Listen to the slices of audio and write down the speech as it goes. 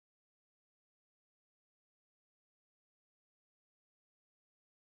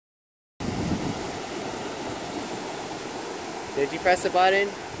Did you press the button?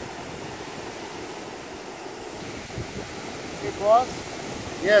 Hey,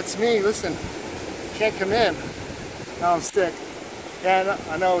 boss? Yeah, it's me. Listen, can't come in. Now I'm sick. Yeah,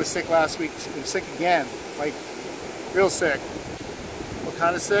 I know I was sick last week. I'm sick again. Like, real sick. What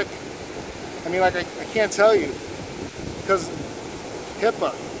kind of sick? I mean, like, I can't tell you. Because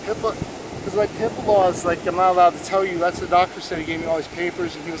HIPAA, because like HIPAA laws, like I'm not allowed to tell you. That's the doctor said. He gave me all these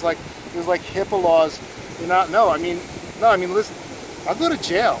papers, and he was like HIPAA laws. You're not. No, I mean, listen. I'll go to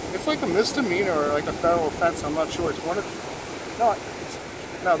jail. It's like a misdemeanor or like a federal offense. I'm not sure. It's one of.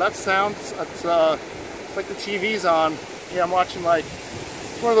 No, that sounds. It's like the TV's on. Yeah, I'm watching like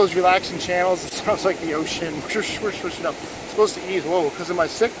one of those relaxing channels. It sounds like the ocean. We're swishing up. It's supposed to ease. Whoa, because of my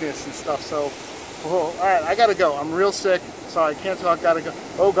sickness and stuff. So, whoa. All right, I gotta go. I'm real sick. Sorry, I can't talk. Gotta go.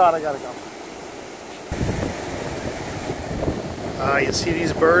 Oh God, I gotta go. You see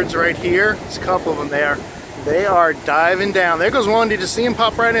these birds right here? There's a couple of them there. They are diving down. There goes one. Did you see him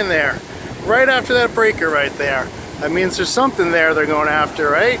pop right in there? Right after that breaker right there. That means there's something there they're going after,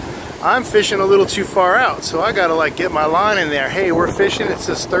 right? I'm fishing a little too far out, so I gotta like get my line in there. Hey, we're fishing. It's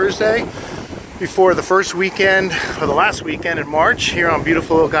this Thursday before the first weekend, or the last weekend in March here on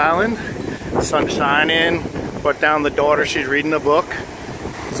beautiful Oak Island. The sun's shining. Put down the daughter. She's reading a book.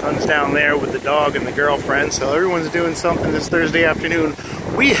 Son's down there with the dog and the girlfriend, so everyone's doing something this Thursday afternoon.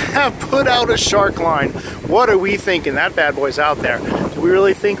 We have put out a shark line. What are we thinking? That bad boy's out there. Do we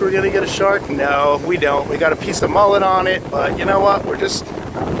really think we're gonna get a shark? No, we don't. We got a piece of mullet on it, but you know what? We're just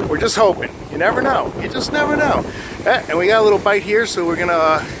hoping. You never know. You just never know. And we got a little bite here, so we're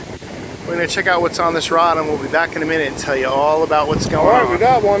gonna check out what's on this rod, and we'll be back in a minute and tell you all about what's going on. All right, we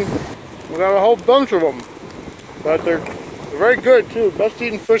got one. We got a whole bunch of them, but they're very good too. Best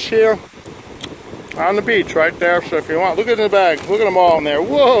eating fish here on the beach right there. So if you want, look at the bag. Look at them all in there.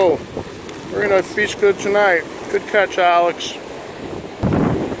 Whoa! We're gonna feast good tonight. Good catch, Alex.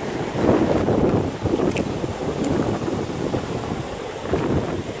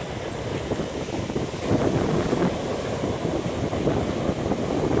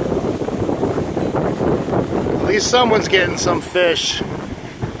 At least someone's getting some fish.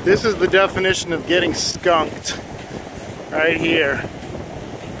 This is the definition of getting skunked. Right here.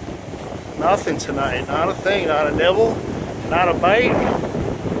 Nothing tonight. Not a thing. Not a nibble. Not a bite.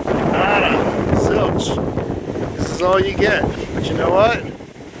 Nada. Zilch. This is all you get. But you know what?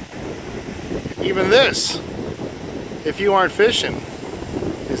 Even this, if you aren't fishing,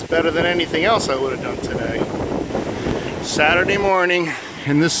 is better than anything else I would have done today. Saturday morning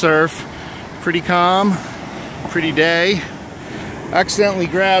in the surf. Pretty calm. Pretty day. Accidentally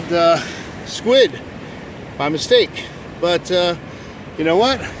grabbed squid by mistake. But you know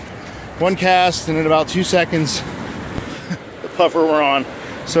what? One cast, and in about 2 seconds, the puffer were on.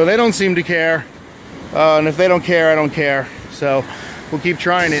 So they don't seem to care. And if they don't care, I don't care. So we'll keep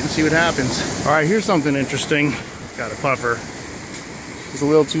trying it and see what happens. All right, here's something interesting. Got a puffer. He's a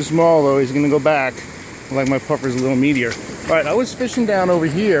little too small though. He's gonna go back. Like my puffer's a little meatier. All right, I was fishing down over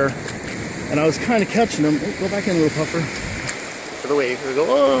here, and I was kind of catching them. Oh, go back in, little puffer. For the wave. Here we go.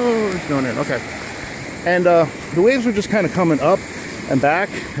 Oh, it's going in. Okay. And the waves were just kind of coming up and back.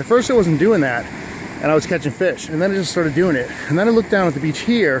 At first I wasn't doing that, and I was catching fish, and then I just started doing it. And then I looked down at the beach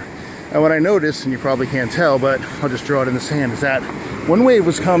here, and what I noticed, and you probably can't tell, but I'll just draw it in the sand, is that one wave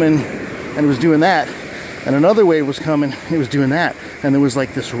was coming and it was doing that, and another wave was coming and it was doing that, and there was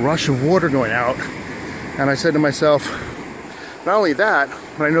like this rush of water going out. And I said to myself, not only that,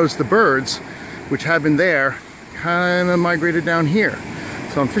 but I noticed the birds, which had been there, kind of migrated down here.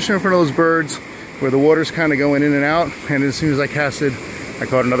 So I'm fishing in front of those birds, where the water's kind of going in and out, and as soon as I casted, I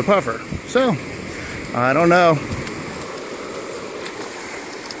caught another puffer. So, I don't know.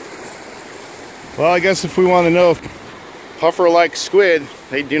 Well, I guess if we want to know if puffer like squid,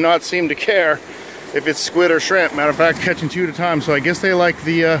 they do not seem to care if it's squid or shrimp. Matter of fact, catching two at a time, so I guess they like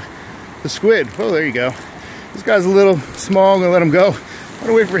the squid. Oh, there you go. This guy's a little small. I'm gonna let him go. I'm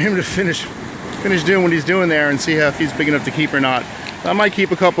gonna wait for him to finish doing what he's doing there and see if he's big enough to keep or not. I might keep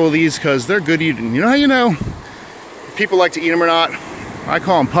a couple of these because they're good eating. You know how you know if people like to eat them or not? I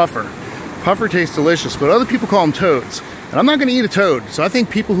call them puffer. Puffer tastes delicious, but other people call them toads. And I'm not going to eat a toad, so I think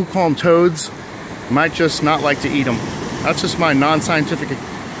people who call them toads might just not like to eat them. That's just my non-scientific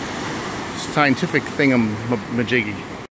scientific thingamajiggy.